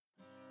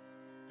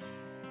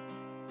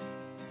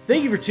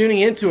Thank you for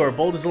tuning in to our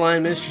Bold as a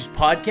Lion Ministries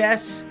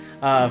podcasts.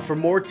 For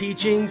more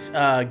teachings,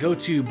 go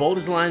to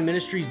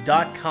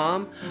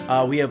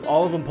boldasLionMinistries.com. We have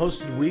all of them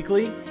posted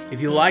weekly.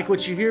 If you like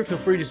what you hear, feel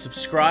free to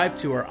subscribe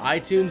to our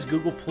iTunes,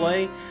 Google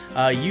Play.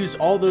 Use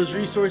all those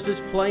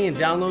resources, play and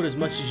download as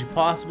much as you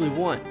possibly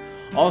want.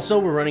 Also,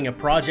 we're running a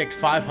Project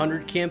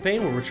 500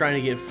 campaign where we're trying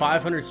to get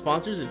 500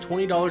 sponsors at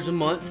 $20 a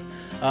month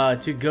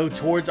to go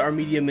towards our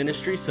media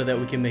ministry so that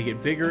we can make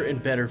it bigger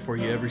and better for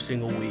you every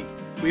single week.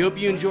 We hope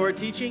you enjoy our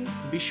teaching.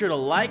 Be sure to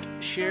like,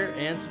 share,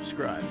 and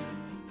subscribe.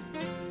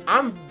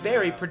 I'm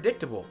very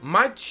predictable.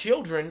 My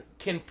children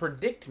can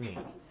predict me.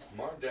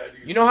 My dad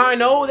used You know how I to-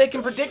 know they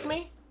can predict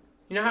me?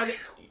 You know how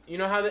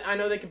I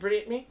know they can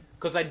predict me?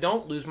 Because I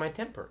don't lose my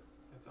temper.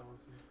 That's awesome.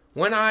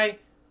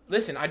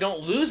 I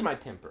don't lose my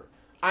temper.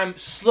 I'm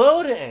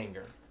slow to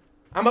anger.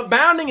 I'm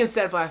abounding in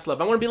steadfast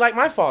love. I want to be like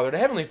my Father, the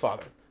Heavenly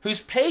Father,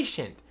 who's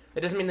patient. That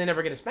doesn't mean they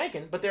never get a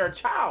spanking, but they're a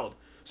child.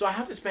 So I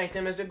have to spank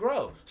them as they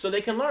grow, so they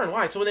can learn.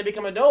 Why? So when they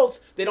become adults,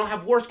 they don't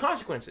have worse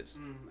consequences.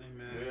 Amen.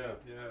 Yeah.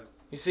 Yes.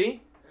 You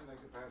see? And they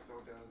can pass it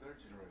on down to their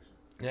generation.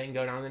 They can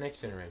go down to the next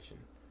generation.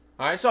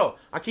 All right, so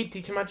I keep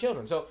teaching my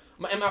children. So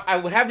I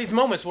would have these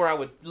moments where I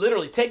would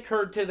literally take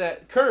her to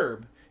that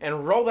curb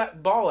and roll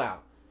that ball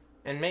out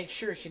and make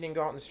sure she didn't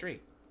go out in the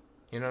street.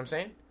 You know what I'm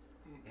saying?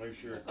 Make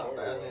sure That's it's not all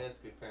bad. I right. think that's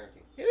good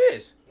parenting. It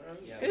is.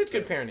 Yeah, It is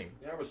good parenting.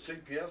 Yeah, but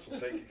CPS will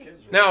take your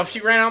kids. Now, if she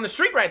ran on the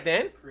street right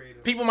then,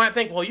 Creative. people might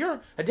think, well, you're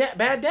a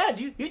bad dad.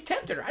 You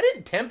tempted her. I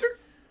didn't tempt her.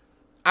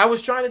 I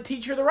was trying to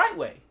teach her the right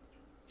way.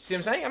 You see what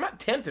I'm saying? I'm not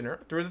tempting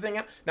her. Threw the thing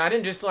out. Now, I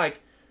didn't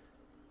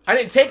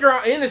take her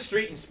out in the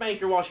street and spank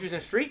her while she was in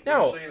the street.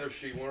 No. Seeing if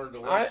she learned the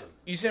lesson.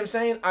 You see what I'm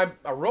saying? I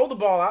rolled the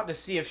ball out to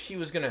see if she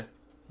was going to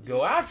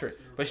go after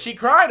it. But she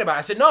cried about it.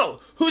 I said, no,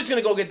 who's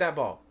going to go get that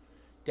ball?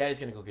 Daddy's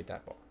going to go get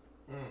that ball.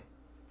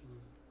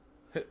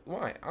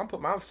 Why? I'll put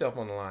myself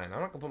on the line.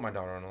 I'm not going to put my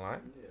daughter on the line.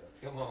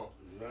 Come on.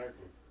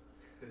 Exactly.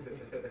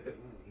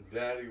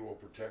 Daddy will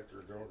protect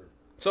her daughter.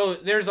 So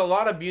there's a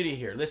lot of beauty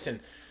here.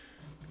 Listen,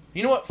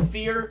 you know what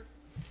fear,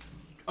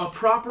 a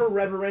proper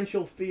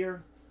reverential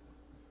fear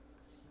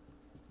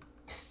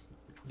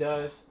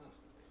does?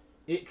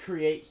 It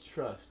creates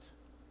trust.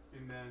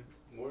 Amen.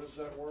 What is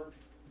that word?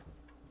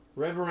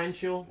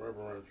 Reverential,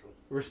 Reverential.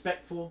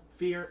 respectful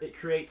fear, it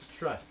creates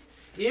trust.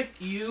 If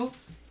you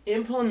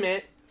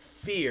implement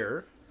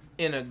fear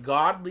in a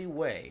godly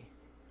way,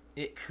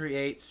 it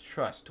creates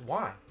trust.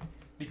 Why?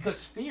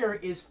 Because fear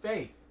is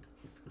faith.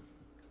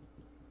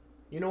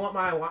 You know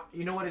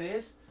what it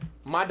is?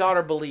 My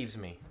daughter believes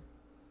me.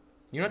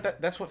 You know what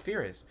that's what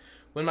fear is.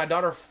 When my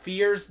daughter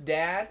fears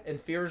dad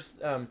and fears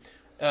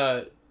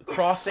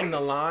crossing the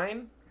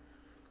line,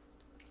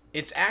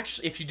 it's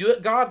actually, if you do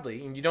it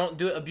godly and you don't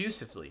do it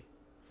abusively,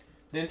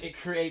 then it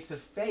creates a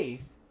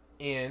faith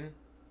in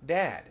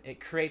dad.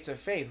 It creates a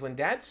faith. When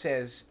dad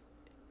says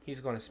he's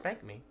going to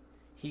spank me,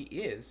 he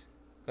is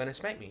going to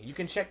spank me. You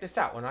can check this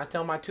out. When I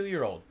tell my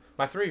 2-year-old,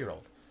 my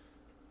 3-year-old,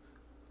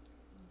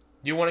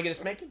 do you want to get a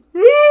spanking?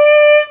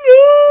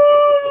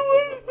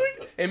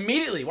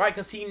 Immediately. Why?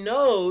 Because he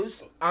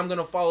knows I'm going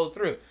to follow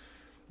through.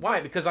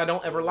 Why? Because I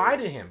don't ever lie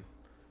to him.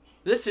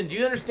 Listen, do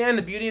you understand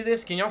the beauty of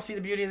this? Can y'all see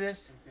the beauty of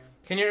this? Okay.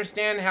 Can you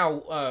understand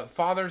how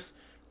fathers,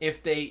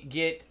 if they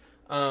get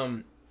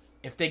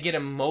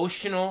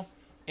emotional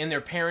in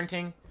their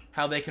parenting,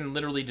 how they can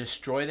literally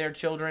destroy their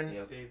children?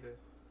 Yep. David.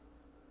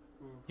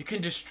 Ooh. You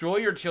can destroy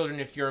your children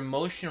if you're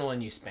emotional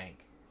and you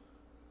spank.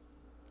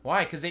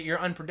 Why? Because you're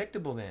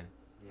unpredictable then.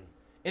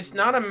 It's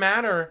not a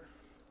matter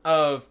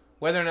of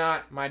whether or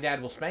not my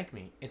dad will spank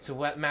me. It's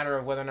a matter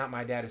of whether or not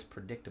my dad is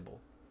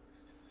predictable.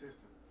 Consistent.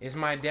 Is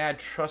my dad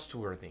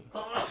trustworthy?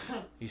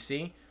 You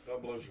see?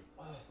 God bless you.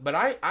 But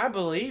I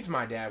believed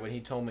my dad when he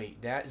told me,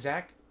 Dad,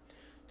 Zach,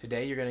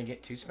 today you're going to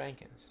get 2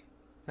 spankings.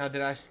 Now,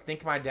 did I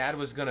think my dad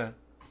was going to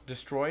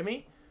destroy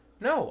me?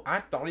 No, I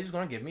thought he was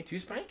going to give me 2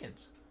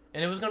 spankings.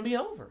 And it was going to be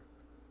over.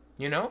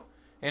 You know?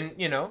 And,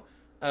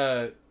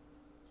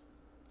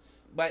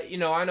 but,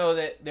 I know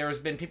that there's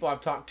been people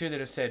I've talked to that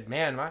have said,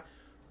 man,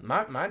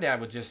 my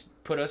dad would just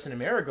put us in a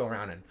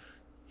merry-go-round and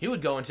he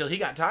would go until he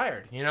got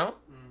tired,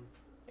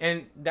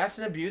 And that's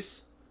an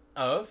abuse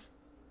of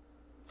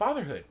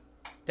fatherhood.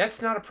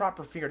 That's not a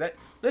proper fear.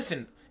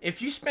 Listen,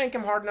 if you spank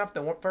him hard enough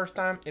the first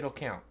time, it'll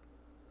count.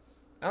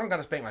 I don't got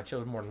to spank my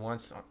children more than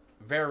once.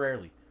 Very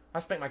rarely. I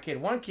spank my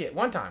kid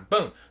one time.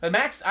 Boom. The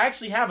max, I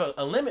actually have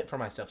a limit for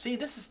myself. See,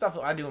 this is stuff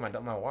I do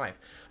with my wife.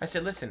 I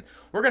said, listen,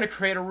 we're going to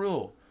create a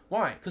rule.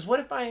 Why? Because what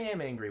if I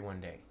am angry one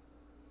day?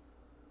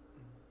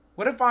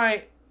 What if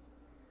I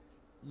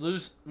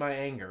lose my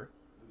anger?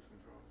 Lose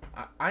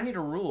control. I need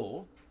a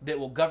rule that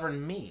will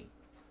govern me.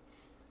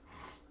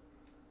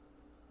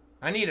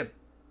 I need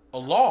a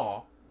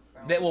law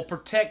that will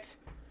protect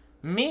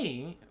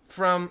me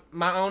from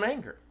my own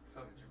anger.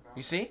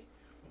 You see?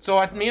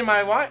 So me and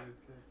my wife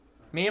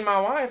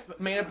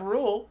made up a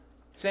rule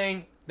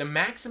saying the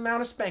max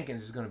amount of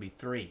spankings is going to be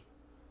 3.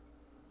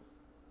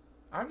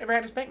 I've never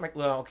had to spank my...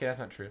 Well, okay, that's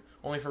not true.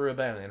 Only for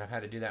rebellion. I've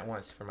had to do that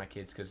once for my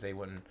kids because they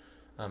wouldn't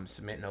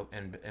submit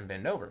and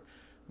bend over.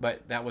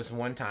 But that was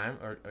one time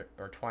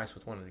or twice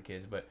with one of the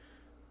kids.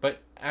 But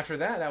after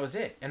that, that was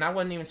it. And I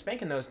wasn't even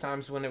spanking those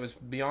times when it was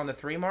beyond the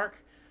 3 mark,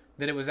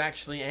 that it was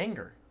actually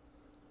anger.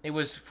 It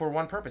was for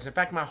one purpose. In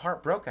fact, my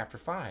heart broke after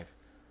 5.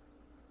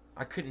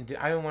 I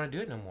didn't want to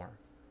do it no more.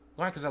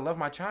 Why? Because I love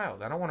my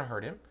child. I don't want to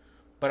hurt him.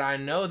 But I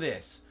know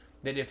this,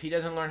 that if he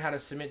doesn't learn how to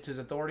submit to his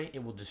authority,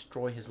 it will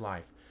destroy his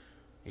life.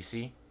 You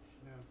see?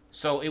 Yeah.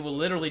 So it will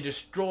literally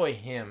destroy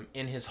him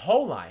in his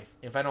whole life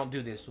if I don't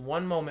do this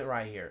one moment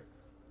right here.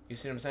 You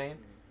see what I'm saying?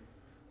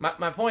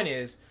 My point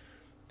is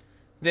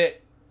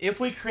that if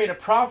we create a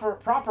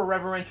proper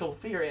reverential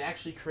fear, it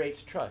actually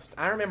creates trust.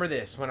 I remember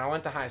this when I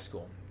went to high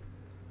school.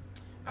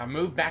 I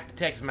moved back to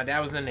Texas. My dad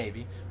was in the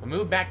Navy. I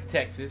moved back to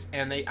Texas,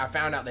 and I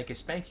found out they could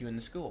spank you in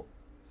the school.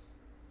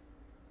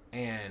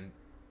 And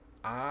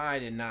I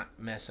did not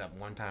mess up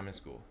one time in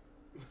school.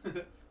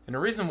 And the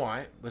reason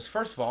why was,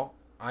 first of all,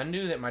 I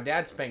knew that my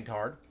dad spanked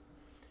hard,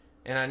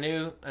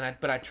 and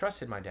but I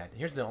trusted my dad.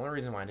 Here's the only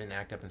reason why I didn't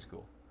act up in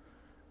school.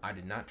 I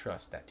did not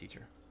trust that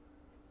teacher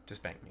to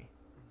spank me.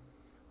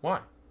 Why?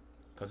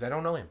 Because I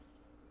don't know him.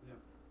 Yeah.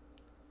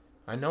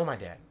 I know my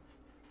dad.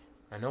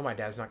 I know my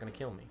dad's not going to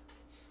kill me.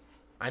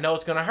 I know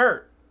it's going to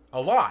hurt a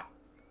lot,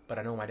 but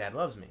I know my dad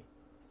loves me.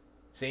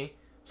 See?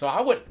 So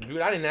I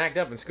didn't act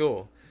up in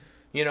school.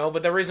 You know,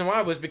 but the reason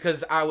why was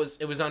because I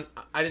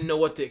didn't know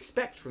what to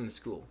expect from the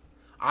school.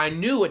 I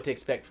knew what to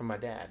expect from my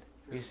dad.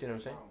 You see what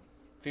I'm saying?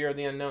 Fear of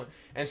the unknown.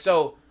 And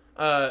so,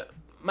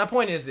 my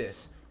point is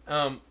this.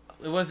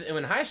 It was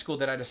in high school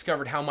that I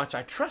discovered how much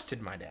I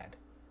trusted my dad.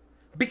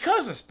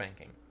 Because of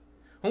spanking.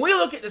 When we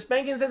look at the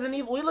spankings as an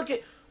evil, we look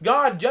at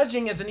God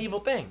judging as an evil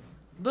thing.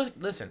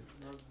 Listen.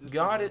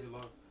 God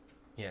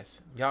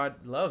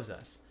loves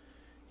us.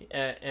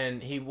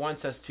 And he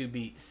wants us to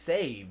be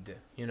saved,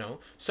 you know.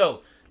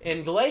 So,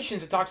 in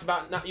Galatians, it talks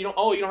about you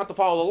don't have to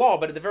follow the law,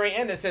 but at the very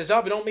end it says,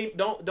 "Oh, but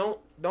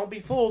don't be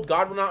fooled.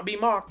 God will not be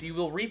mocked. You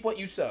will reap what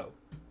you sow."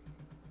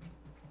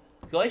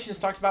 Galatians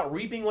talks about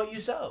reaping what you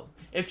sow.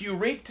 If you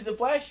reap to the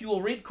flesh, you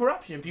will reap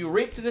corruption. If you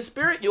reap to the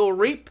spirit, you will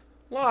reap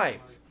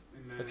life.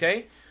 Amen.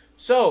 Okay?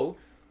 So,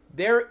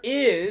 there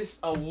is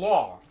a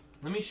law.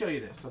 Let me show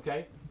you this,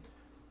 okay?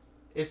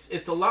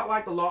 It's a lot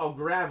like the law of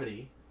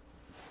gravity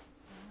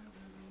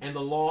and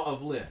the law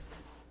of lift.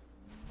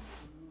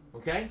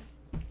 Okay?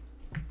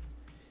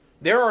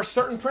 There are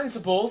certain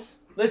principles.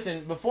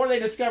 Listen, before they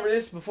discovered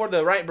this, before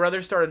the Wright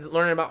brothers started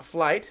learning about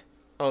flight,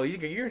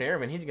 you're an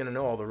airman. He's going to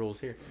know all the rules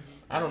here.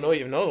 I don't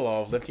even know the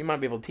law of lift. You might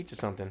be able to teach us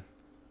something.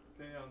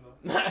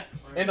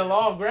 In the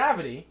law of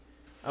gravity,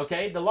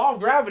 okay, the law of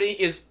gravity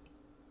is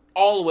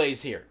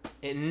always here.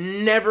 It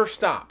never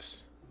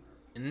stops.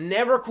 It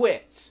never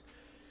quits.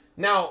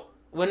 Now,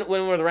 when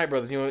were the Wright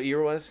brothers? You know what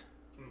year it was?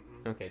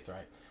 Mm-mm. Okay, it's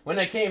right. When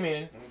they came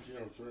in,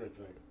 anything.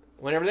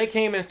 whenever they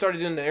came in and started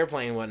doing the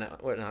airplane and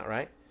whatnot,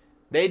 right?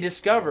 They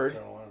discovered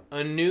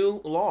a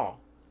new law.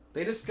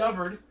 They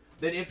discovered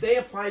that if they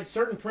applied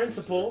certain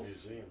principles,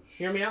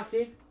 hear me out,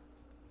 Steve?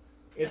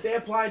 If they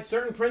applied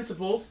certain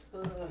principles,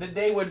 that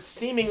they would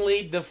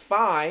seemingly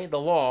defy the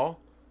law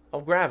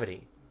of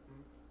gravity.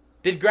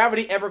 Did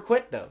gravity ever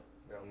quit, though?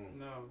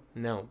 No.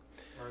 No.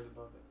 Right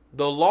above it.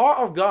 The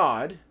law of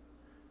God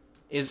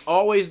is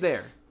always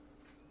there.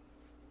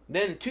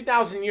 Then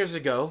 2,000 years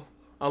ago,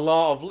 a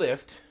law of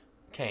lift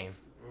came.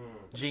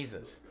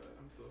 Jesus.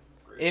 I'm so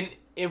grateful. And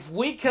if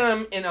we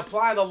come and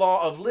apply the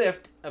law of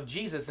lift of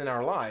Jesus in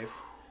our life,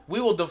 we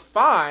will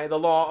defy the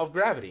law of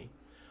gravity.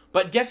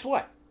 But guess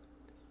what?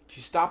 If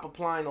you stop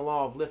applying the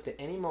law of lift at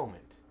any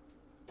moment,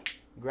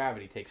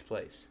 gravity takes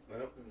place.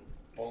 Yep.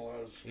 Fall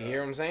out of the sky. You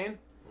hear what I'm saying?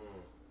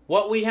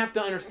 What we have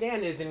to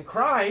understand is in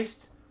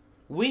Christ,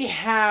 we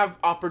have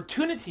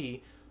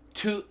opportunity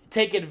to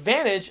take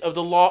advantage of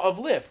the law of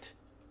lift.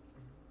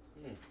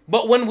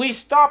 But when we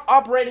stop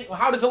operating,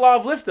 how does the law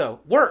of lift, though,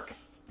 work?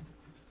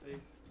 Faith.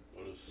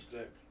 With a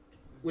stick.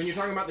 When you're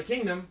talking about the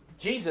kingdom,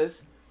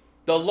 Jesus,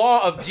 the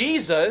law of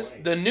Jesus,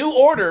 the new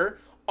order,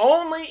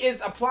 only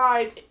is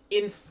applied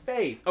in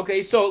faith.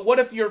 Okay, so what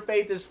if your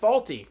faith is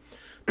faulty?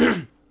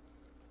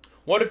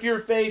 What if your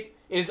faith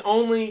is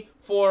only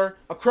for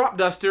a crop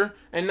duster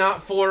and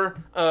not for,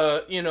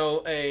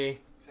 the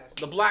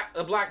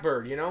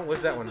blackbird, you know?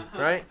 What's that one,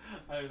 right?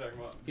 I know what you're talking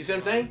about. You see what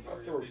I'm saying?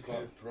 I throw a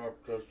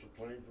drop dust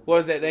plane. What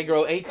is that? They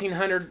grow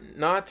 1,800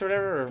 knots or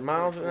whatever, or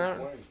miles an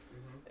hour?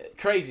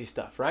 Crazy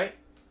stuff, right?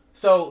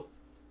 So,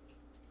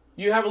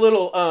 you have a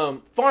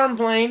little farm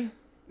plane,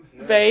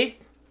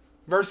 faith,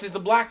 versus the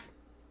black...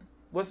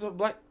 What's the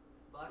black...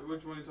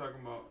 Which one are you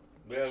talking about?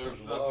 Yeah, there's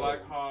a The lot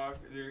Black of Hawk.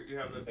 You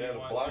have the Yeah, the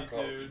B1s, Black Hawk's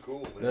B2s.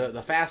 cool, man.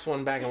 The fast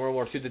one back in World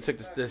War II that took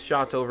the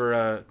shots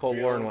over Cold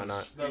War and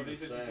whatnot. The Even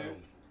B-52s. sound.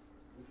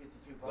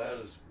 That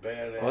is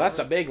badass. Well, that's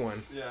a big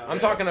one. Yeah. I'm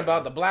talking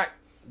about the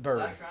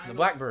blackbird. The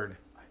blackbird.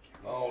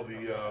 Oh,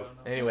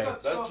 Anyway,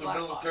 that's a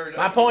military.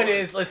 my point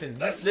is, listen,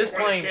 this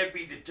plane... can't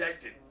be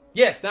detected.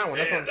 Yes, that one.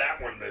 That's one.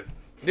 that one.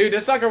 Dude,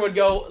 this sucker would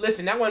go...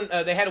 Listen, that one,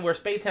 they had to wear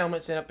space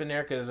helmets up in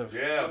there because of...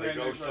 Yeah, they Okay,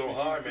 go there's so probably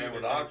high, two man,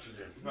 with different-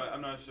 oxygen. But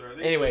I'm not sure.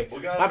 Anyway, We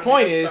got my them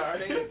point in is...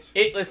 sardines.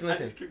 Listen. I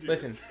just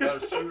confused.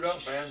 Gotta suit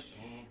up, man.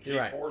 You're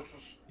right. G-forces.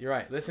 You're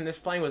right. Listen, this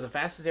plane was the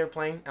fastest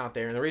airplane out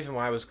there, and the reason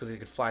why was because it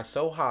could fly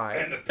so high.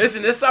 And the-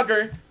 Listen, this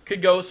sucker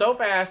could go so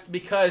fast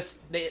because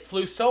it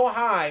flew so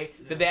high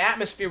that the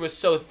atmosphere was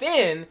so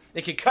thin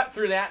it could cut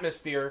through the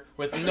atmosphere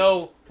with Goes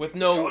beyond with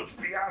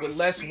the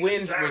less speed of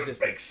wind sound,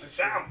 resistance. Makes a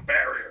sound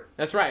barrier.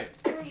 That's right.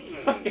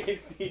 Okay,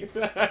 Steve.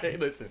 All right,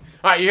 listen.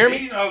 All right, you hear me?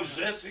 He knows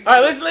this.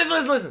 All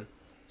right, listen.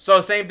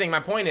 So same thing. My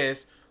point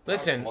is,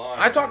 listen. I'm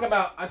blind. I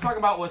talk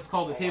about what's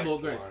called the I table like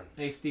of grace. blind.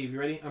 Hey, Steve, you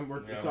ready?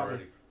 We're Yeah, I'm talking.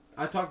 ready.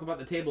 I talked about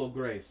the table of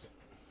grace.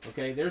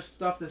 Okay, there's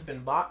stuff that's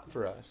been bought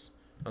for us.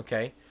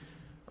 Okay,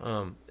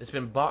 it's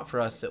been bought for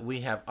us that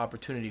we have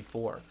opportunity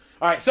for.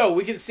 All right, so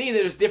we can see that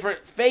there's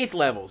different faith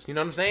levels. You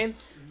know what I'm saying?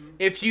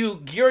 If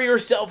you gear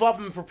yourself up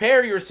and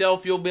prepare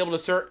yourself, you'll be able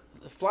to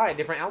fly at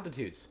different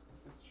altitudes.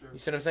 That's true. You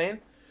see what I'm saying?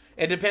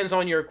 It depends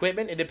on your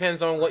equipment. It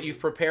depends on what you've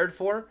prepared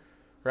for,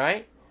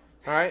 right?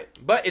 All right,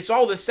 but it's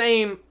all the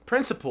same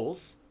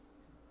principles.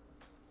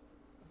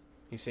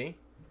 You see?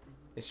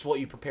 It's just what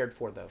you prepared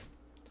for, though.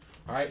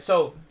 All right,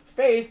 so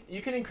faith,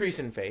 you can increase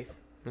in faith.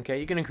 Okay,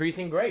 you can increase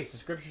in grace. The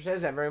scripture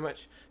says that very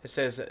much. It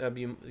says,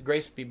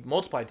 grace be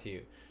multiplied to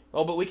you.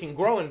 Oh, but we can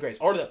grow in grace.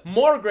 Or the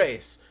more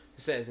grace,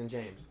 it says in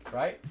James,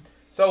 right?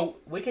 So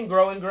we can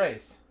grow in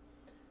grace.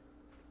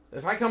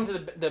 If I come to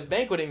the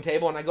banqueting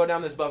table and I go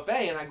down this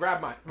buffet and I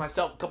grab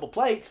myself a couple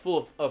plates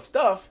full of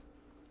stuff,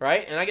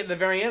 right? And I get to the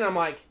very end, I'm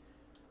like,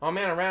 oh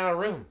man, I ran out of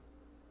room.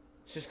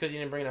 It's just because you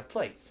didn't bring enough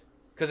plates.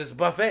 Because it's a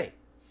buffet.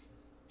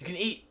 You can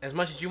eat as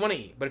much as you want to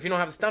eat. But if you don't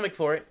have the stomach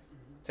for it,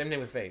 same thing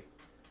with faith.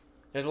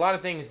 There's a lot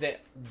of things that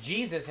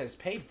Jesus has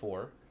paid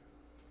for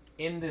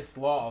in this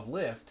law of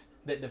lift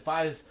that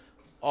defies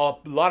a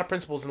lot of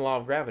principles in the law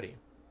of gravity.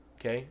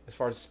 Okay? As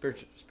far as the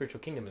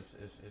spiritual kingdom is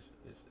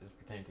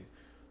pertained to.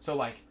 So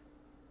like,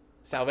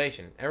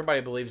 salvation.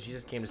 Everybody believes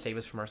Jesus came to save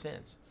us from our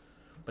sins.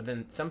 But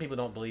then some people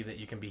don't believe that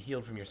you can be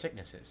healed from your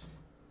sicknesses.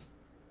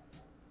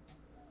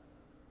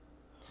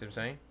 See what I'm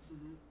saying?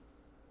 Mm-hmm.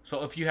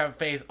 So if you have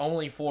faith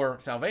only for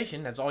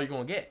salvation, that's all you're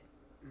going to get.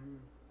 Mm-hmm.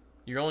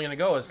 You're only going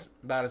to go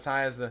about as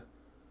high as the...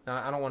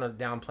 Now, I don't want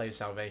to downplay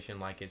salvation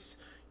like it's,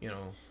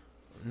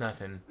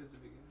 nothing.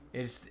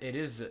 It's the beginning.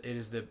 It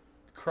is the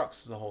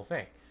crux of the whole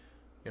thing.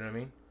 You know what I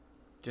mean?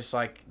 Just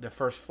like the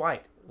first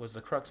flight was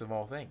the crux of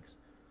all things.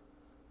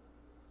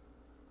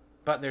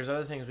 But there's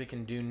other things we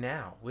can do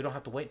now. We don't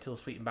have to wait till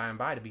sweet and by and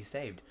by to be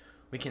saved.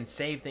 We can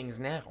save things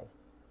now.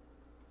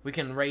 We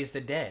can raise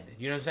the dead.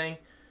 You know what I'm saying?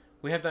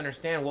 We have to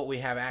understand what we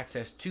have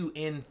access to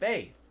in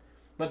faith.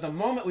 But the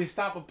moment we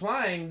stop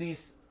applying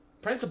these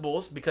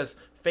principles, because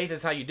faith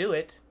is how you do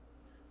it,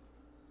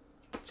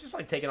 it's just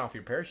like taking off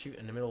your parachute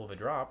in the middle of a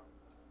drop.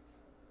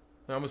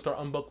 I'm going to start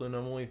unbuckling.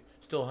 I'm only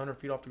still 100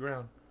 feet off the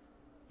ground.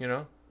 You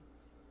know?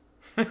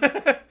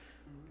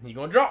 You're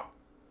going to drop.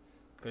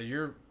 Because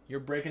you're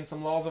breaking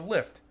some laws of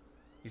lift.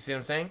 You see what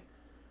I'm saying?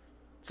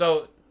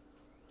 So,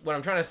 what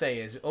I'm trying to say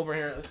is, over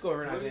here, let's go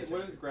over and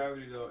What is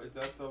gravity, though? Is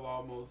that the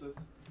law of Moses?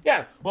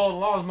 Yeah, well, the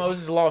law of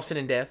Moses is the law of sin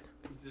and death.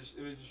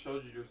 It just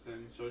showed you your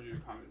sin. It showed you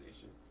your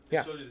condemnation.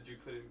 Yeah. It showed you that you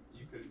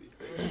couldn't be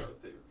saved without a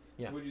savior.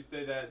 Yeah. Would you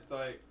say that it's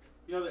like,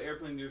 the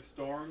airplane near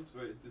storms,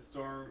 where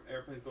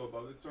airplanes go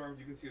above the storms,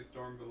 you can see a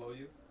storm below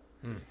you.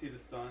 You can see the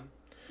sun.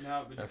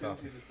 But you That's can't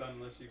awesome. see the sun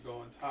unless you go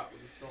on top of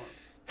the storm.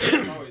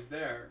 It's always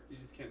there. You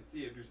just can't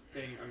see it if you're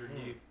staying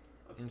underneath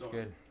a storm. That's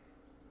good.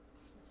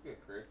 That's good,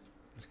 Chris.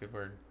 That's a good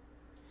word.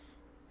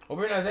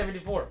 Over in Isaiah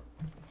 54. It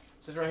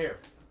says right here.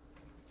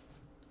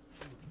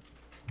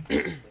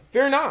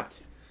 Fear not,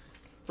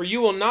 for you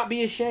will not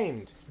be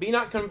ashamed. Be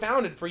not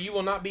confounded, for you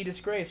will not be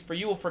disgraced. For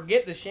you will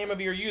forget the shame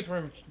of your youth,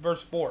 from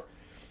verse 4.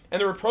 And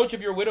the reproach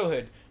of your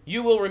widowhood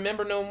you will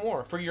remember no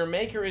more. For your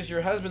Maker is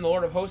your husband, the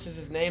Lord of hosts is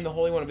his name, the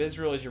Holy One of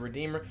Israel is your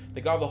Redeemer,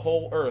 the God of the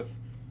whole earth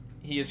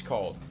he is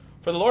called.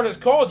 For the Lord has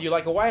called you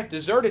like a wife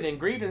deserted and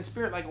grieved in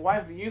spirit, like a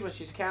wife of youth when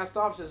she's cast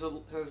off, says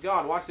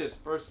God. Watch this,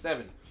 verse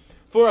 7.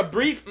 For a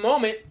brief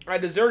moment I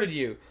deserted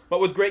you, but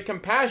with great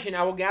compassion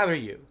I will gather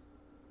you.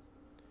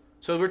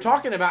 So we're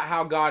talking about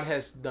how God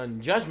has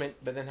done judgment,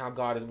 but then how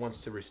God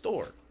wants to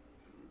restore.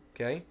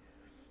 Okay?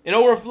 In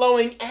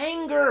overflowing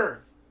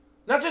anger.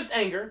 Not just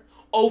anger,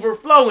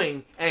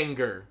 overflowing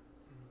anger.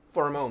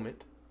 For a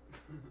moment.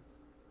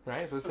 Right?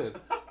 That's what it says.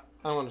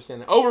 I don't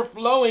understand that.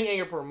 Overflowing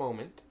anger for a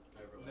moment.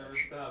 Never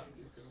stop.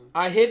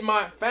 I hid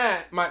my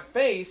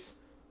face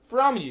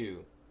from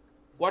you.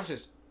 Watch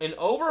this. In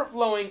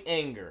overflowing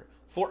anger,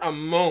 for a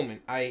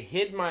moment, I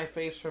hid my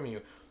face from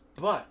you.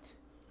 But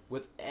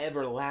with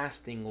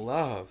everlasting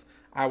love,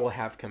 I will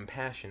have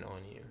compassion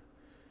on you.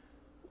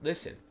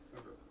 Listen,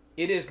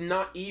 it is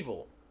not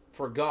evil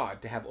for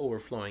God to have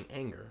overflowing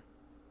anger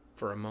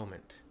for a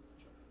moment.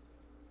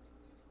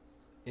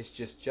 It's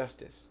just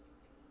justice.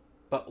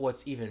 But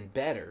what's even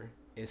better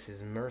is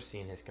his mercy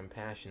and his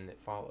compassion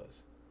that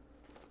follows.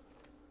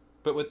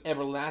 But with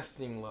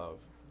everlasting love,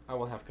 I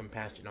will have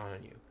compassion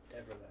on you.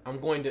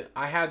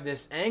 I had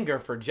this anger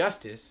for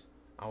justice.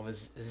 I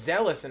was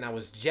zealous and I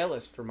was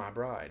jealous for my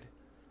bride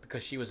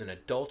because she was an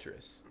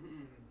adulteress.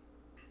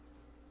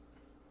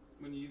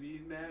 When you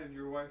be mad if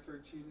your wife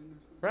started cheating or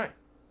something? Right.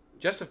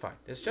 Justified.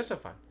 It's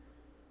justified.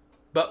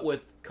 But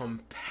with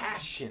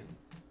compassion,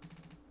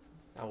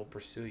 I will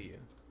pursue you.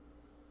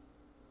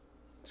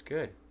 It's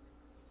good.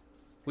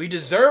 We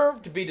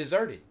deserve to be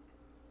deserted.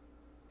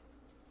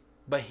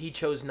 But he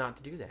chose not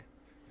to do that.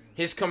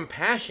 His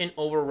compassion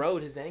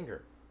overrode his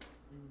anger.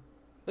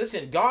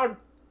 Listen, God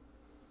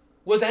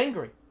was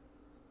angry.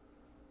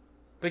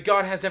 But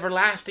God has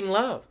everlasting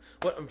love.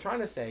 What I'm trying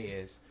to say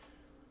is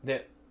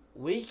that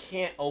we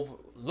can't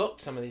overlook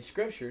some of these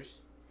scriptures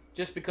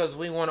just because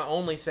we want to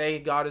only say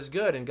God is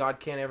good and God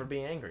can't ever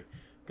be angry.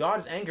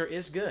 God's anger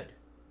is good.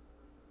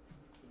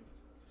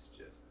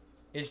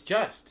 It's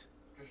just.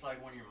 Just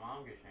like when your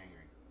mom gets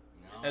angry.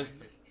 You know? As-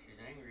 She's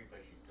angry, but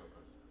she still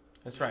loves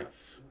you. That's right.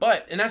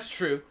 But, and that's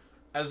true,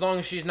 as long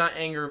as she's not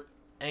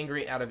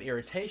angry out of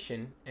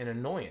irritation and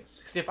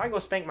annoyance. See, if I go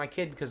spank my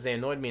kid because they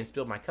annoyed me and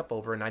spilled my cup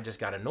over and I just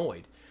got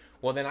annoyed,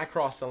 well, then I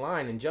crossed the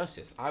line in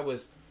justice.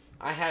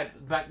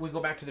 We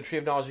go back to the tree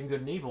of knowledge and good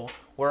and evil,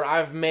 where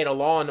I've made a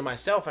law unto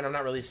myself and I'm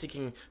not really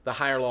seeking the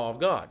higher law of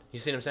God. You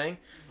see what I'm saying?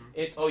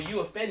 You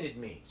offended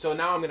me, so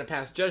now I'm going to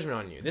pass judgment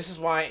on you. This is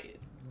why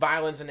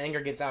violence and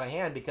anger gets out of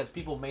hand, because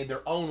people made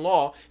their own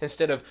law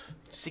instead of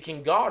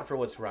seeking God for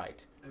what's right.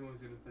 Everyone's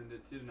getting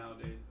offended too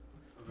nowadays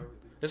of everything.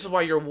 This is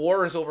why your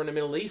wars over in the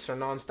Middle East are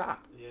nonstop.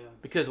 Yeah.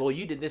 Because, well,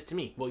 you did this to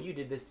me. Well, you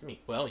did this to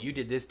me. Well, you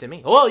did this to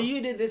me. Well,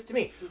 you did this to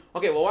me.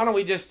 Okay, well, why don't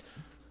we just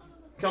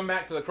come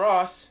back to the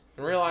cross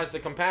and realize the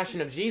compassion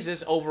of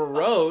Jesus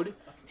overrode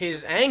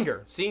his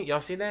anger. See?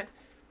 Y'all see that?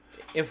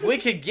 If we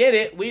could get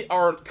it,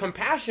 our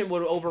compassion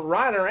would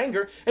override our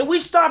anger, and we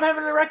stop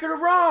having a record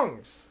of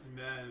wrongs.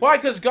 Amen. Why?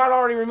 Because God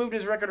already removed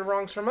his record of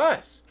wrongs from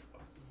us.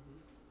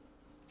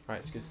 All right,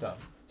 it's good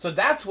stuff. So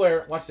that's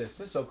where, watch this.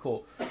 This is so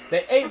cool.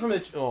 They ate from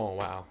the, oh,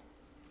 wow.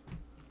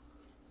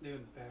 They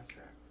went the fast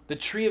track. The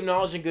tree of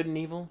knowledge and good and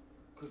evil.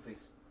 Quick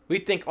fix. We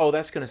think, oh,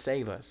 that's going to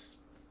save us.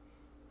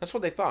 That's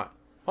what they thought.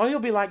 Oh, you'll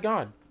be like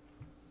God.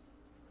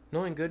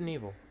 Knowing good and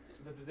evil.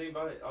 But the thing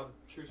about it, all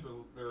the truths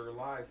were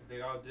alive. They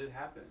all did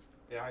happen.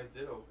 The eyes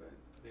did open.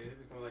 They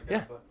did become like God.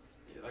 Yeah. But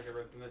like I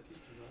read from that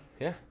teaching,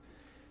 though. Yeah.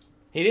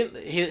 He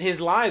didn't.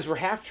 His lies were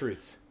half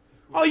truths.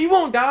 Oh, you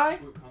won't die.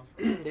 Who it comes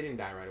from. They didn't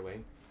die right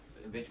away.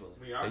 Eventually.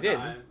 We are They did.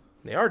 dying.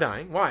 They are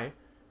dying. Why? Oh,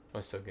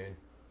 that's so good.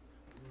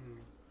 Mm.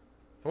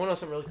 I want to know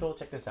something really cool.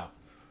 Check this out.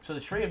 So the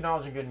tree of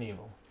knowledge of good and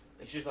evil.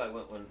 It's just like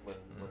when I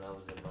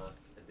was in my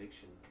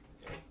addiction,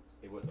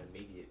 it wasn't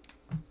immediate.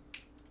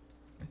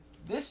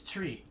 This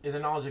tree is a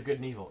knowledge of good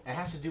and evil. It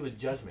has to do with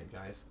judgment,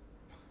 guys.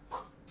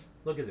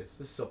 Look at this.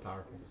 This is so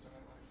powerful.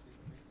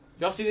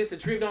 Y'all see this? The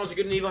tree of knowledge of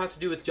good and evil has to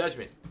do with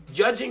judgment.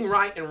 Judging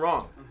right and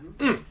wrong.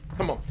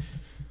 Come on.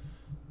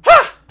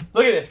 Ha!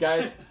 Look at this,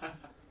 guys.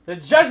 The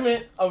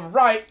judgment of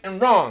right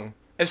and wrong.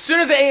 As soon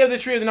as they ate of the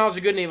tree of the knowledge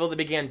of good and evil, they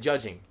began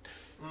judging.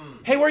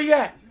 Hey, where you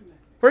at?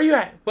 Where you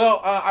at?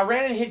 Well, I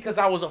ran and hid because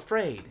I was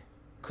afraid.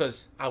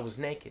 Because I was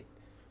naked.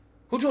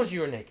 Who told you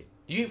were naked?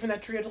 You eat from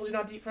that tree I told you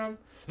not to eat from?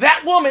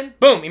 That woman,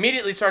 boom,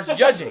 immediately starts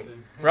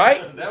judging.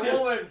 Right? That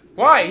woman.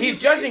 Why? He's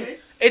judging.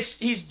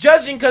 He's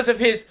judging because of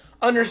his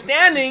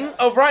understanding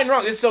of right and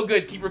wrong. This is so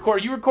good. Keep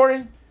recording. You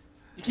recording?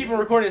 You keep on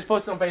recording. It's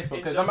posted on Facebook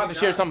because I'm about to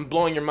share something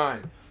blowing your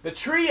mind. The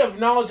tree of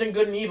knowledge and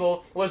good and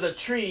evil was a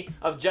tree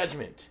of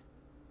judgment.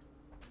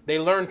 They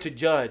learned to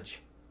judge,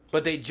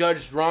 but they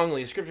judged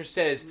wrongly. Scripture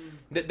says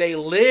that they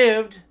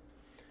lived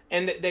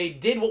and that they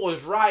did what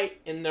was right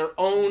in their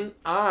own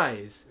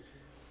eyes.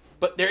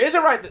 But there is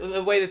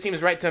a way that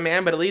seems right to a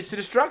man, but it leads to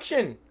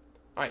destruction.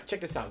 All right,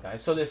 check this out,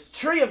 guys. So this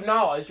tree of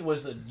knowledge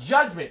was the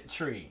judgment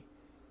tree.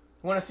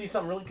 You want to see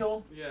something really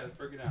cool? Yeah, let's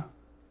break it down.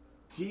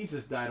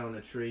 Jesus died on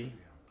a tree,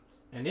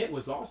 and it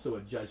was also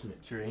a judgment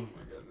Oh tree.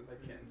 my goodness, I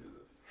can't do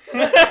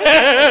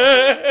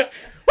this.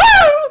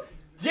 Woo!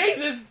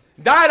 Jesus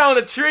died on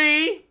a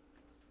tree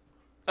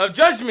of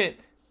judgment.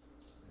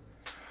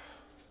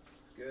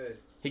 It's good.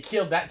 He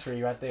killed that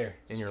tree right there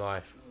in your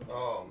life.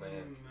 Oh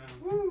man.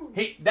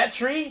 Man. That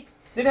tree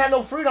didn't have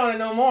no fruit on it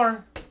no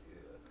more.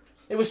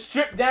 It was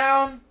stripped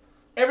down.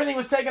 Everything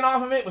was taken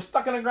off of it. Was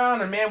stuck in the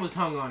ground, and man was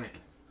hung on it.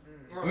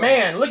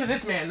 Man, look at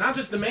this man. Not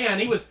just the man.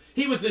 He was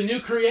the new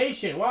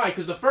creation. Why?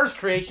 Because the first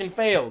creation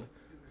failed.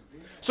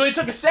 So he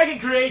took a second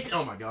creation.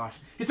 Oh my gosh.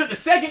 He took a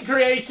second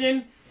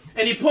creation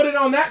and he put it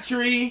on that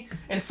tree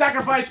and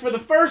sacrificed for the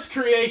first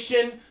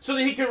creation so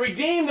that he could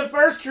redeem the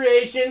first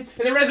creation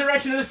and the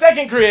resurrection of the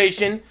second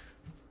creation.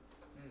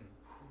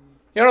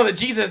 You know that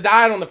Jesus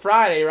died on the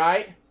Friday,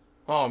 right?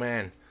 Oh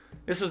man.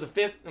 This was the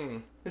fifth.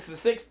 This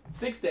is the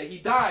sixth day. He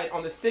died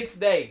on the sixth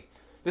day.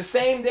 The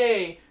same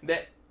day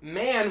that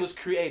man was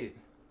created.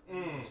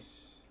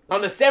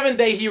 On the seventh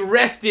day, he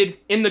rested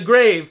in the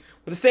grave.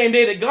 The same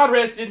day that God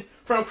rested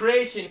from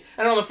creation.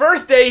 And on the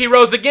first day, he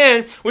rose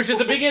again, which is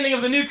the beginning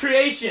of the new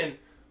creation.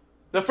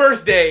 The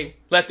first day,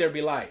 let there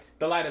be light.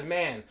 The light of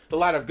man. The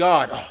light of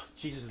God. Oh,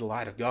 Jesus is the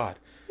light of God.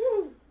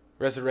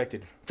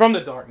 Resurrected from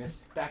the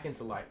darkness back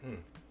into light.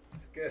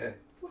 It's good.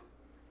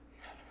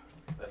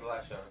 Let the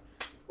light shine.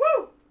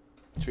 Woo!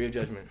 Tree of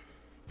judgment.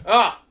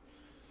 Ah!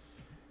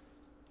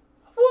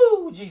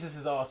 Woo! Jesus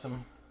is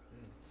awesome.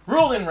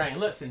 Rule and reign.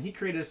 Listen, he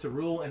created us to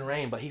rule and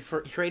reign, but he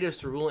created us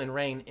to rule and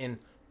reign in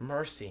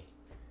mercy.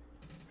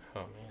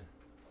 Oh, man.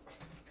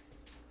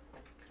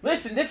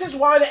 Listen, this is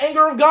why the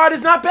anger of God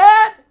is not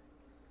bad.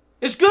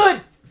 It's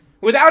good.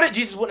 Without it,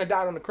 Jesus wouldn't have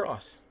died on the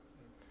cross.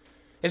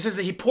 It says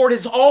that he poured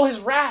all his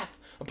wrath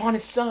upon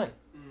his son.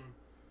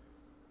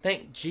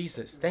 Thank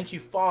Jesus. Thank you,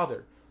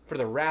 Father, for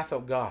the wrath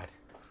of God.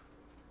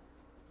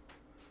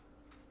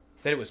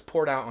 That it was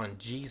poured out on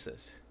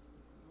Jesus.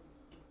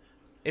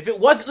 If it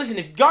wasn't, listen,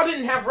 if God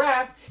didn't have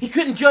wrath, he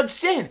couldn't judge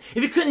sin.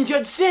 If he couldn't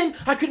judge sin,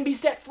 I couldn't be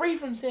set free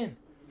from sin.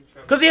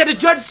 Because he had to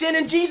judge sin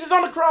and Jesus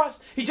on the cross.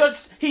 He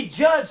judged.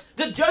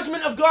 The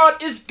judgment of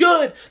God is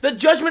good. The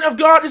judgment of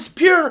God is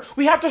pure.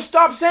 We have to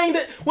stop saying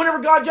that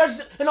whenever God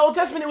judged in the Old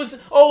Testament, it was,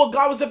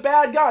 God was a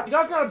bad God.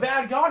 God's not a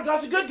bad God.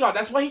 God's a good God.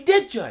 That's why he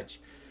did judge.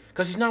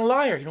 Because he's not a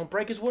liar. He don't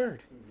break his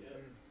word.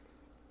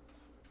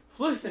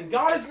 Listen,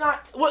 God is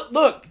not...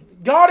 Look,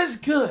 God is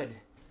good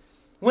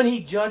when he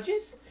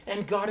judges,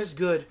 and God is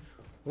good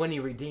when he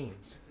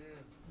redeems.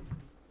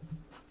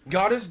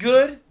 God is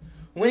good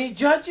when he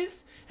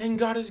judges, and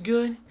God is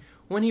good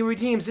when he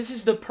redeems. This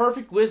is the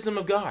perfect wisdom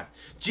of God.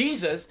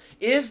 Jesus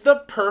is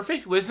the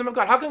perfect wisdom of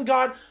God. How can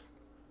God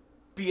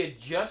be a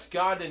just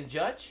God and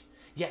judge,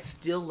 yet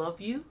still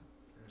love you?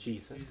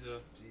 Jesus.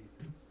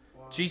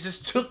 Wow. Jesus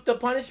took the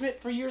punishment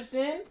for your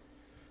sin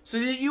so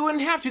that you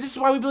wouldn't have to. This is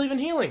why we believe in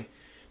healing.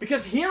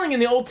 Because healing in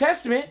the Old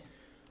Testament,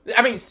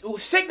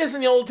 sickness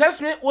in the Old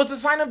Testament was a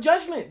sign of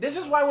judgment. This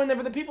is why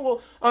whenever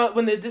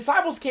when the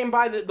disciples came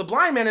by the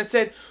blind man and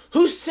said,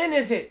 whose sin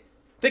is it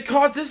that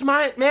caused this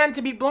man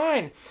to be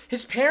blind?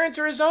 His parents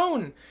or his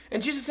own?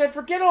 And Jesus said,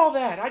 forget all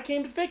that. I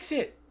came to fix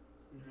it.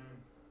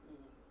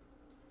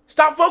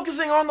 Stop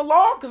focusing on the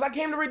law because I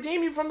came to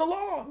redeem you from the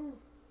law.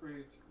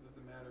 Preach.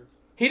 Doesn't matter.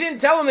 He didn't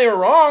tell them they were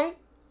wrong.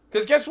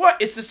 Because guess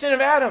what? It's the sin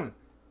of Adam.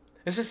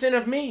 It's the sin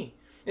of me.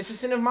 It's the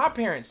sin of my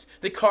parents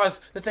that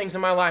caused the things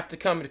in my life to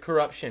come into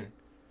corruption.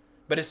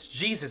 But it's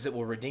Jesus that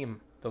will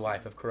redeem the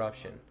life of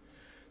corruption.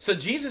 So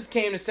Jesus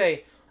came to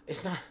say,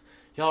 it's not,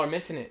 y'all are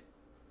missing it.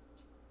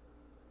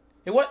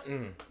 It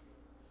wasn't.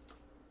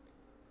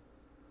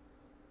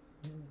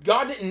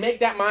 God didn't make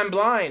that mind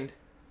blind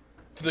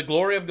for the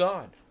glory of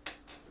God.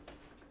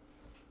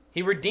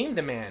 He redeemed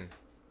the man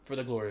for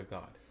the glory of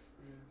God.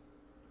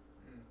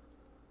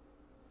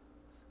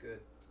 It's good.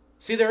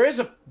 See, there is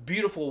a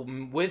beautiful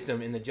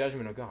wisdom in the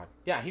judgment of God.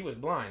 Yeah, he was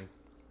blind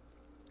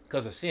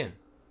because of sin.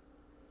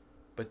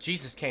 But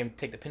Jesus came to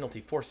take the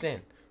penalty for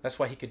sin. That's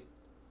why he could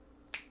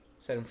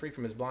set him free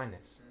from his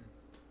blindness.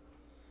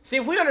 See,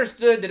 if we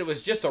understood that it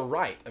was just a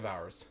right of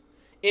ours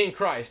in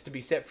Christ to be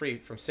set free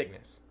from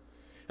sickness,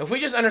 if we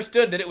just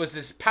understood that it was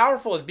as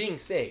powerful as being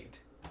saved,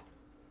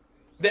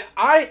 that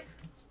I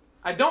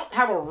don't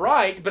have a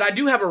right, but I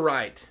do have a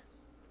right.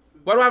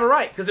 Why do I have a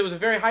right? Because it was a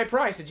very high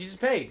price that Jesus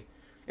paid.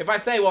 If I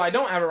say, well, I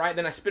don't have a right,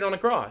 then I spit on the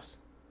cross.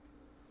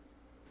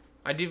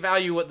 I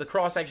devalue what the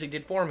cross actually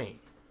did for me.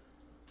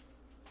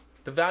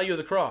 The value of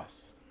the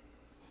cross.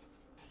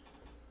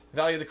 The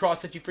value of the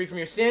cross set you free from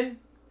your sin.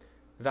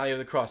 The value of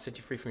the cross set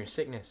you free from your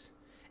sickness.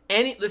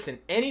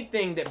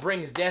 Anything that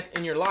brings death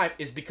in your life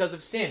is because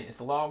of sin. It's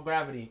the law of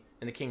gravity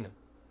in the kingdom.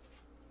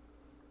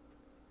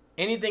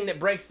 Anything that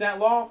breaks that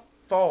law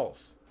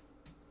falls,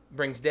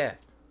 brings death.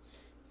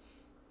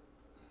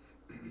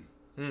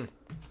 We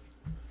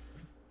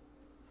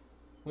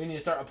need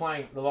to start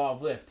applying the law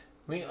of lift.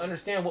 We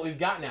understand what we've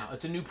got now.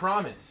 It's a new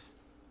promise.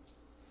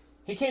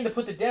 He came to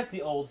put to death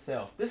the old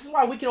self. This is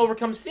why we can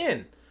overcome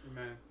sin.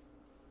 Amen.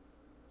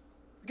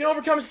 We can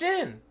overcome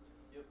sin.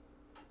 Yep.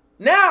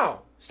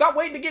 Now. Stop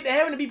waiting to get to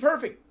heaven to be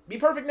perfect. Be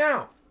perfect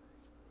now.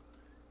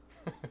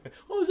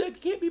 Oh, Zach,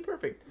 you can't be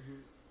perfect. Mm-hmm.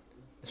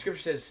 The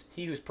scripture says,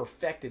 he who is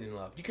perfected in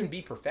love. You can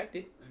be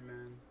perfected.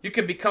 Amen. You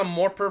can become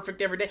more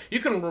perfect every day. You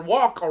can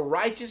walk a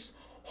righteous,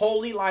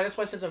 holy life. That's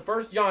why it says in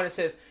 1 John, it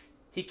says,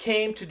 he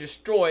came to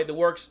destroy the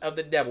works of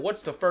the devil.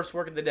 What's the first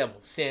work of the devil?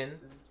 Sin.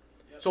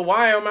 Yep. So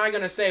why am I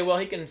going to say, well,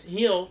 he can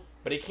heal,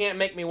 but he can't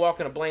make me walk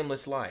in a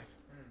blameless life?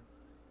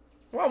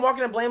 Well, I'm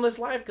walking a blameless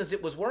life because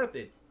it was worth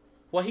it.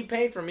 What he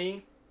paid for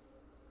me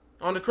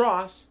on the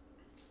cross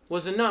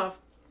was enough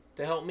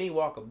to help me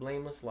walk a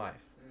blameless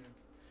life.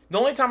 The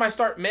only time I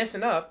start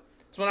messing up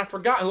is when I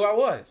forgot who I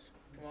was.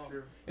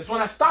 It's when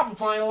I stop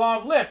applying the law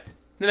of lift.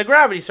 Then the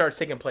gravity starts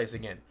taking place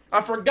again. I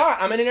forgot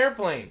I'm in an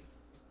airplane.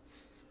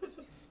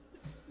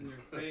 In your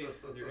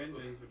faith, your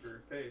engines, which are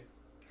your faith,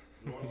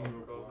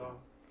 one goes off.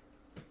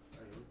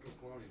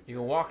 You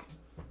can walk.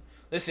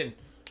 Listen,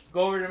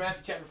 go over to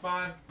Matthew chapter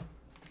 5.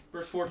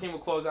 Verse 14, we'll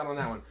close out on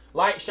that one.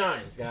 Light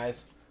shines,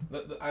 guys.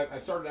 I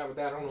started out with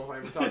that. I don't know if I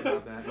ever talked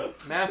about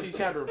that. Matthew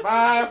chapter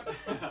 5.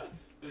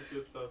 That's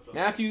good stuff, though.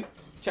 Matthew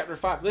chapter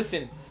 5.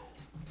 Listen,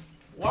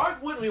 why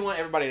wouldn't we want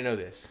everybody to know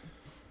this?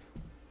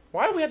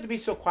 Why do we have to be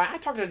so quiet? I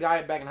talked to a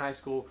guy back in high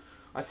school.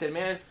 I said,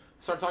 man,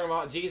 start talking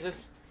about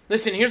Jesus.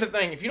 Listen, here's the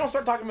thing. If you don't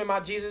start talking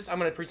about Jesus, I'm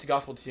going to preach the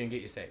gospel to you and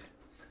get you saved.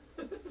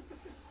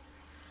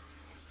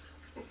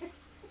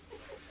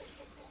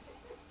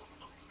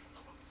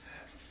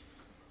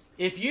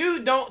 If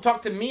you don't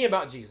talk to me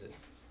about Jesus,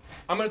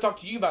 I'm going to talk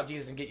to you about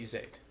Jesus and get you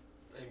saved.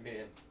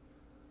 Amen.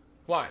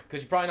 Why?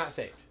 Because you're probably not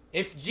saved.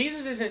 If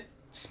Jesus isn't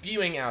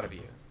spewing out of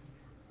you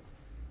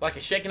like a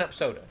shaken up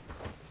soda,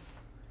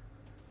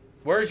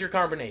 where's your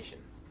carbonation?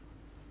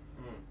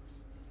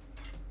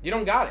 You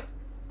don't got it.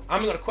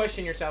 I'm going to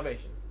question your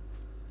salvation.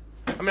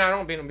 I mean, I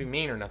don't mean to be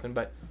mean or nothing,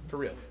 but for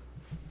real.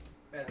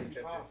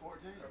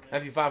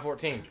 Matthew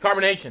 5:14.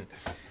 Carbonation.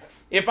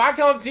 If I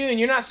come up to you and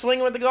you're not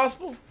swinging with the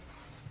gospel,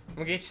 I'm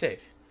going to get you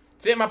saved.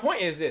 See, my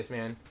point is this,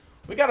 man.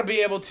 We got to be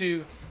able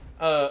to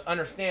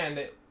understand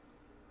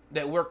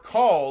that we're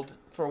called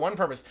for one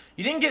purpose.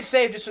 You didn't get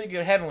saved just so you can go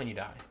to heaven when you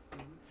die.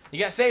 You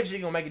got saved so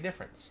you can make a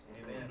difference.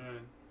 Amen.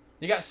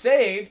 You got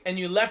saved and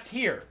you left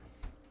here.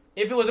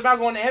 If it was about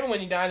going to heaven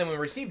when you die, then when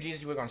we received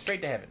Jesus, you would have gone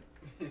straight to heaven.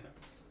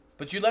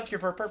 But you left here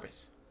for a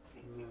purpose.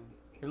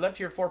 You're left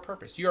here for a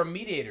purpose. You're a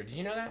mediator. Did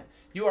you know that?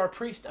 You are a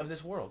priest of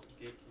this world.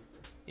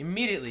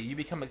 Immediately, you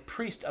become a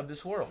priest of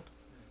this world.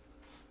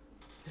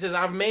 It says,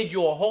 I've made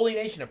you a holy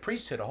nation, a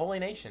priesthood, a holy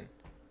nation.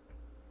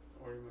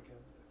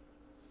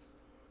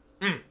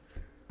 Matthew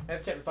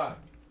chapter 5,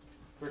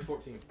 verse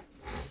 14.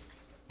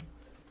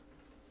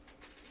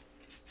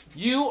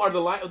 You are the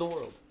light of the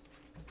world.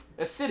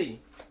 A city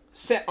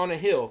set on a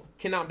hill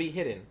cannot be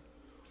hidden,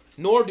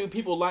 nor do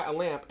people light a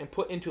lamp and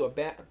put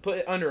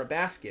it under a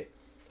basket,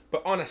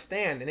 but on a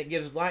stand, and it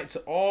gives light to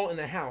all in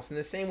the house. In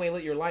the same way,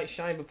 let your light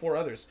shine before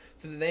others,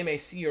 so that they may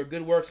see your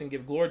good works and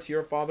give glory to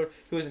your Father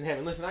who is in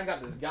heaven. Listen, I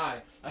got this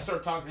guy. I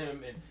started talking to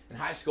him in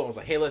high school. I was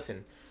like, hey,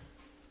 listen.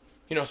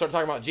 Started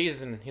talking about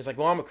Jesus, and he's like,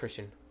 well, I'm a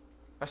Christian.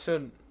 I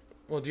said,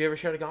 well, do you ever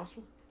share the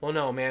gospel? Well,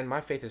 no, man,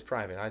 my faith is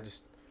private. I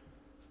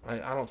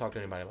don't talk to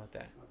anybody about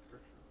that.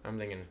 I'm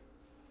thinking,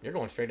 you're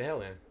going straight to hell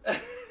then.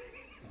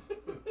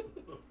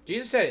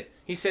 Jesus said it.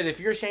 He said, if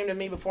you're ashamed of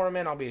me before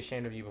men, I'll be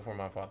ashamed of you before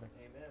my Father.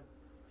 Amen.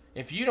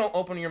 If you don't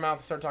open your mouth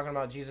and start talking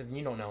about Jesus, then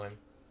you don't know him.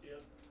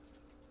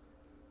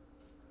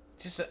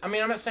 Yep. I'm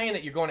not saying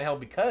that you're going to hell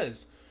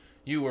because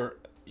you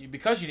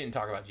didn't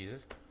talk about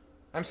Jesus.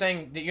 I'm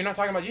saying that you're not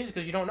talking about Jesus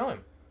because you don't know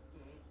him.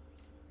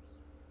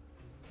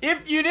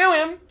 If you knew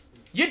him,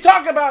 you'd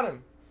talk about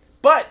him.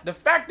 But the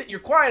fact that you're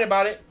quiet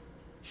about it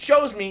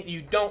shows me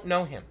you don't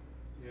know him.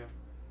 Yeah.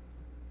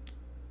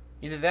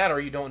 Either that or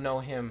you don't know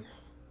him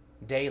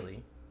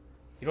daily.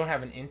 You don't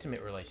have an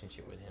intimate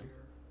relationship with him.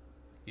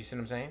 You see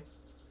what I'm saying?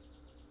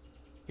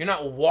 You're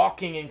not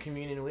walking in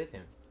communion with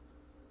him.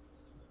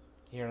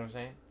 You hear what I'm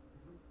saying?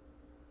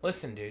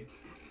 Listen, dude.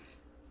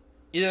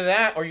 Either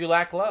that or you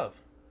lack love.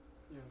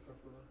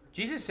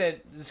 Jesus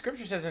said, the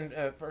scripture says in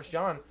 1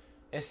 John,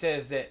 it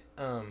says that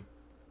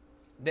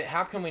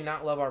how can we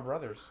not love our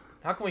brothers?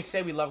 How can we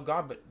say we love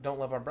God but don't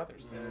love our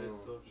brothers? That is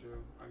so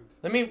true.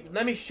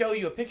 Let me show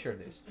you a picture of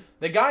this.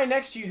 The guy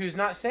next to you who's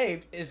not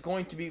saved is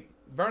going to be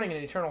burning in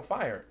eternal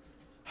fire.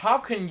 How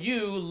can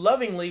you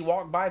lovingly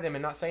walk by them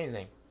and not say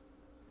anything?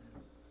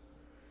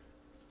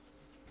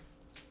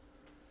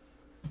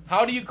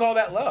 How do you call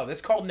that love?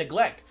 It's called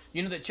neglect.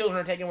 You know that children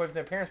are taken away from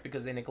their parents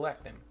because they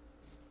neglect them.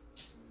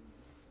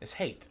 It's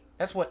hate.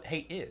 That's what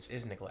hate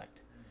is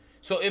neglect.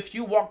 So if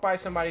you walk by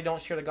somebody,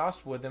 don't share the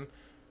gospel with them,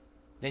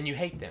 then you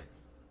hate them.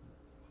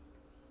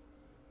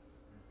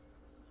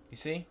 You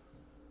see?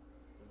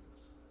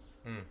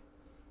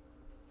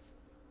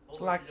 It's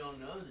like, you don't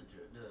know the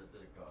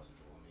gospel.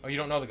 oh, you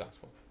don't know the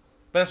gospel.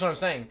 But that's what I'm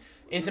saying.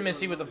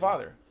 Intimacy with the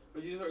Father.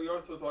 But you're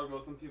also talking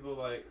about some people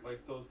like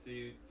sow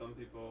seeds, some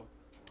people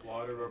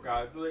water or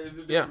God. So there's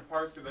different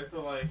parts because I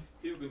feel like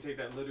people can take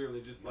that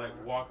literally, just like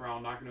walk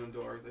around knocking on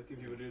doors. I see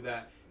people do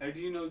that. Like,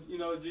 do you know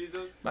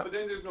Jesus? But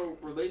then there's no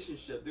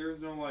relationship.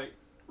 There's no like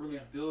really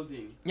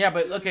building. Yeah,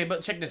 but okay,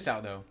 but check this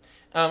out though.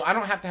 I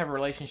don't have to have a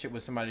relationship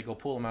with somebody to go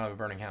pull them out of a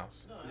burning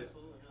house. No,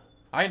 absolutely not.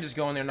 I can just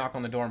go in there, knock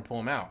on the door, and pull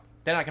them out.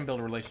 Then I can build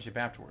a relationship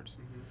afterwards.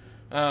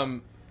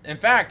 In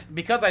fact,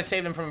 because I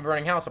saved them from a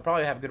burning house, I'll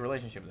probably have a good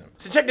relationship with them.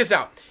 So check this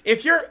out.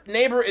 If your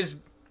neighbor's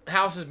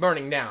house is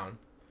burning down,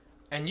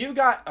 and you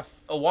got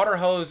a water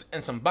hose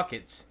and some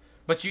buckets,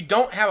 but you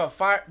don't have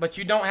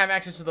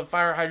access to the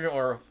fire hydrant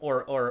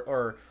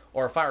or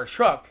a fire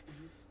truck,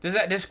 does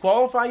that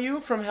disqualify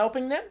you from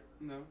helping them?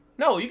 No.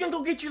 No, you can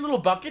go get your little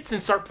buckets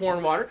and start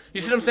pouring water.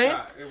 You see what I'm saying?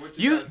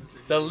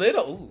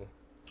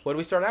 What do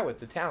we start out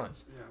with? The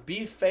talents. Yeah.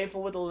 Be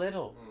faithful with a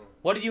little.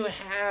 What do you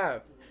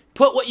have?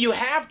 Put what you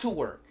have to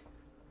work.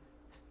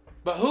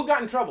 But who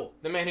got in trouble?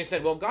 The man who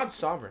said, well, God's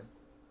sovereign.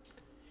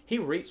 He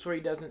reaps where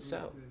he doesn't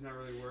sow. He's not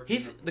really working.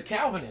 He's the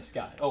Calvinist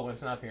guy. Oh,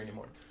 it's not up here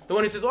anymore. The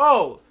one who says,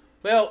 oh,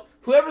 well,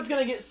 whoever's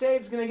going to get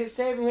saved is going to get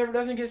saved, and whoever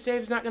doesn't get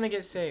saved is not going to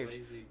get saved.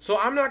 Lazy. So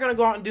I'm not going to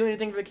go out and do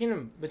anything for the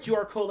kingdom, but you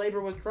are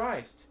co-laborer with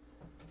Christ.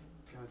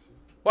 Gotcha.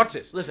 Watch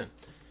this. Listen.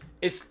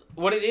 It's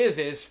what it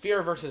is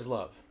fear versus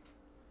love.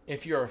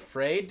 If you're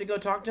afraid to go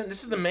talk to him,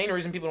 this is the main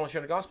reason people don't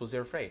share the gospel is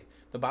they're afraid.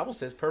 The Bible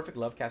says perfect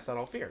love casts out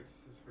all fear.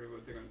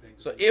 What they're gonna think.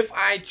 So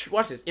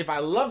watch this. If I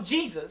love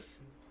Jesus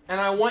and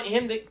I want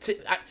him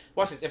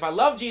watch this. If I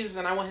love Jesus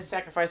and I want his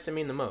sacrifice to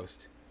mean the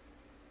most,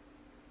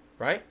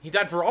 right? He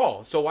died for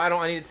all. So why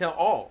don't I need to tell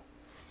all?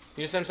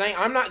 You know what I'm saying?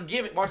 I'm not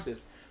giving. Watch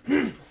this.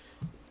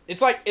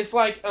 It's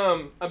like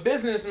a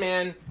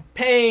businessman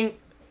paying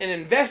and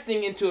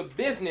investing into a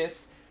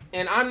business,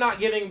 and I'm not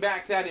giving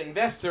back that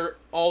investor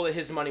all that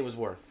his money was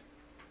worth.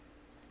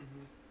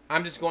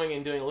 I'm just going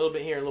and doing a little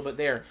bit here, a little bit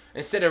there,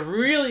 instead of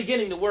really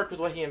getting to work with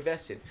what he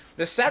invested.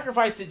 The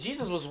sacrifice that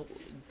Jesus was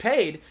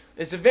paid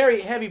is a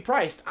very heavy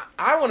price.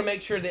 I want to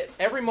make sure that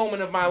every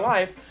moment of my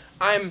life,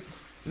 I'm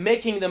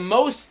making the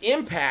most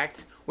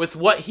impact with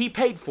what he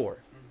paid for.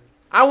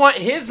 I want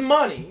his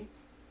money,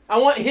 I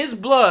want his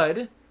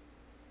blood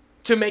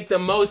to make the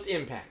most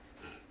impact.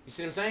 You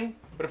see what I'm saying?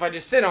 But if I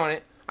just sit on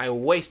it, I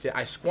waste it.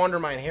 I squander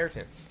my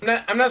inheritance.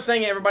 I'm not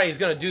saying everybody's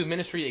going to do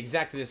ministry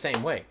exactly the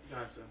same way.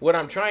 Gotcha. What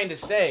I'm trying to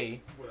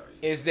say What are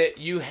you? is that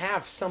you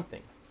have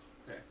something.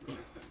 Okay, that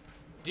makes sense.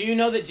 Do you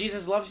know that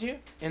Jesus loves you?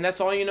 And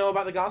that's all you know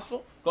about the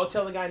gospel? Go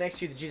tell the guy next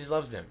to you that Jesus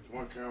loves them.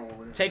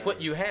 Take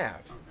what you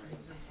have.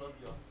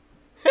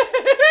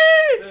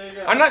 There you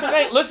go. I'm not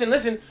saying,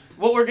 listen,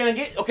 what we're going to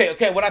get,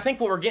 okay, what I think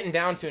what we're getting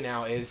down to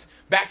now is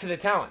back to the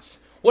talents.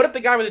 What if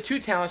the guy with the 2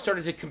 talents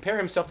started to compare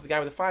himself to the guy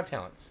with the 5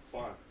 talents?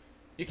 Why?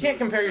 You can't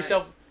compare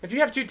yourself. If you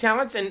have 2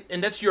 talents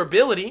and that's your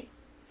ability,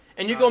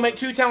 and you go make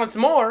 2 talents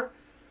more,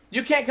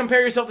 you can't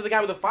compare yourself to the guy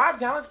with the 5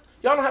 talents.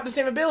 Y'all don't have the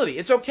same ability.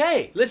 It's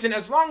okay. Listen,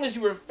 as long as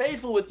you were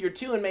faithful with your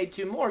 2 and made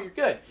 2 more, you're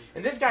good.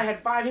 And this guy had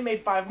 5, he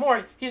made 5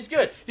 more, he's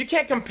good. You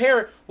can't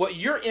compare what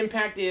your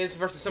impact is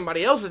versus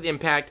somebody else's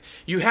impact.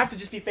 You have to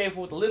just be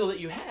faithful with the little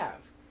that you have.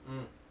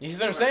 You see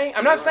what I'm saying?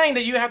 I'm not saying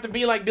that you have to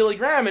be like Billy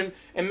Graham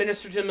and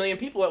minister to 1 million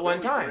people at one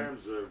time.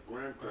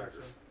 Graham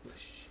cracker.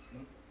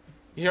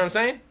 You know what I'm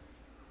saying?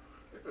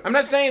 I'm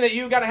not saying that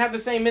you got to have the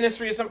same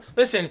ministry as some.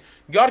 Listen,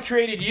 God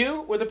created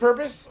you with a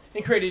purpose.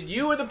 He created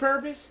you with a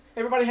purpose.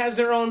 Everybody has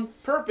their own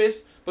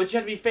purpose, but you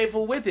have to be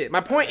faithful with it.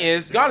 My point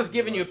is, God has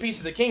given you a piece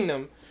of the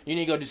kingdom. You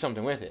need to go do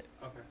something with it.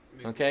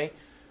 Okay. Okay?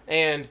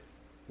 And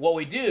what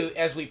we do,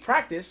 as we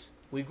practice,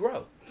 we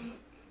grow.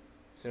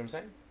 See what I'm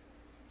saying?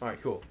 All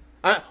right, cool.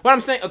 What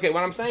I'm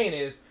saying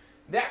is,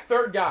 that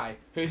third guy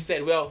who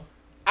said, well,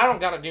 I don't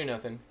got to do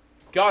nothing.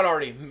 God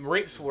already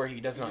reaps where he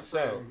does not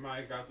sow.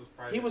 My gospel's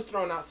private. He was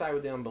thrown outside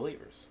with the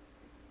unbelievers.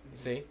 You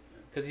see?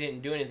 Because he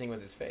didn't do anything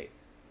with his faith.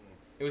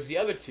 It was the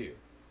other 2.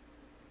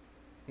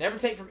 Never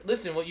take for...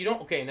 Listen, what you don't...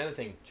 Okay, another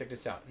thing. Check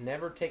this out.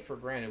 Never take for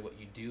granted what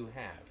you do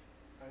have.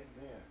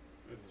 Amen.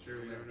 It's true.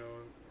 You never know what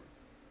works.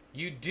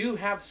 You do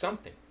have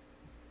something.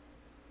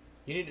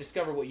 You need to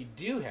discover what you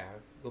do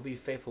have. Go be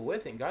faithful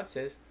with it. And God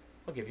says,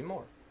 I'll give you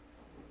more.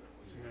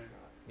 Amen.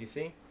 You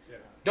see? Yes.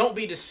 Don't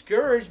be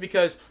discouraged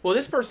because, well,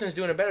 this person is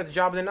doing a better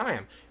job than I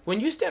am. When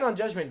you stand on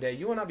Judgment Day,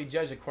 you will not be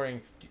judged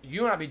according...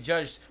 You will not be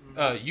judged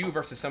you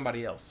versus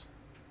somebody else.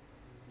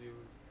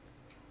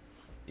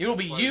 It will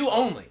be you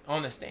only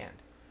on the stand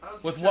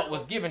with what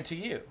was given to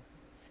you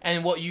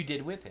and what you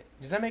did with it.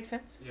 Does that make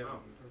sense? Yeah.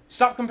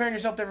 Stop comparing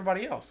yourself to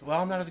everybody else.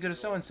 Well, I'm not as good as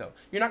so and so.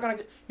 You're not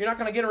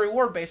gonna get a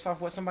reward based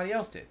off what somebody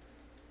else did.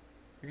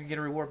 You're gonna get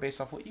a reward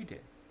based off what you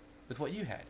did with what you had.